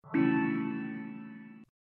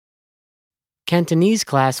Cantonese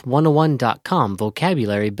Class 101.com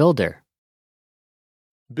Vocabulary Builder.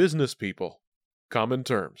 Business people. Common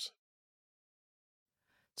terms.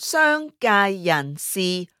 商界人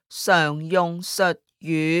士常用術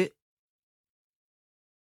語。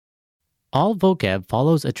 All vocab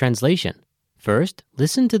follows a translation. First,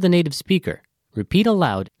 listen to the native speaker. Repeat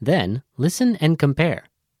aloud, then listen and compare.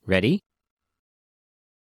 Ready?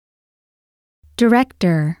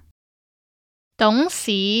 Director, 董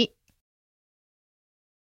事，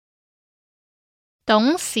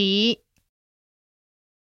董事，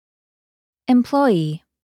 employee,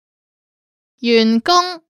 員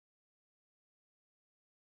工，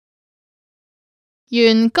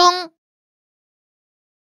員工，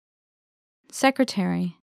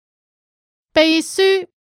 secretary, 秘書，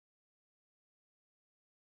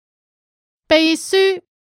秘書，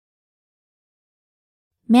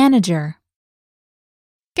 manager,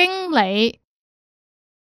 經理，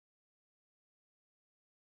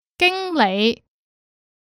經理，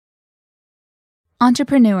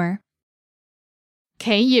 entrepreneur,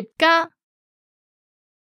 企業家，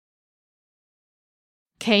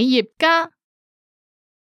企業家，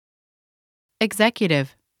 executive,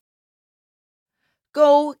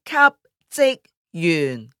 高級職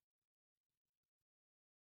員，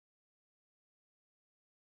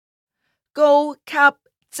高級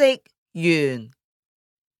職員，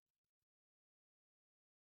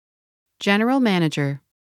 general manager,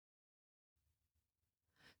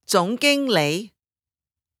 總經理，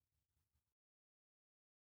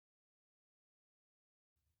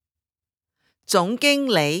總經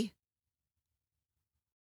理，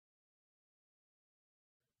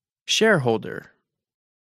 Shareholder.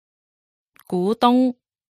 股東，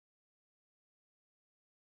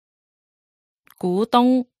股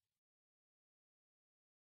東，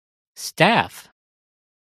 Staff.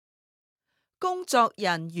 工作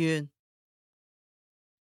人員，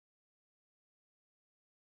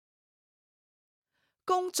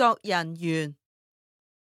工作人員，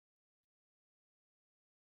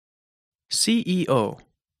 CEO.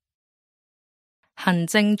 行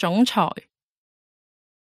政總裁，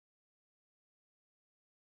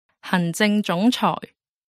行政總裁。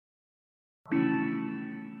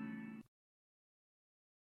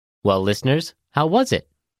 Well, listeners, how was it?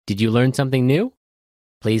 Did you learn something new?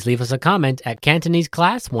 Please leave us a comment at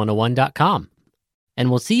CantoneseClass101.com. And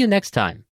we'll see you next time.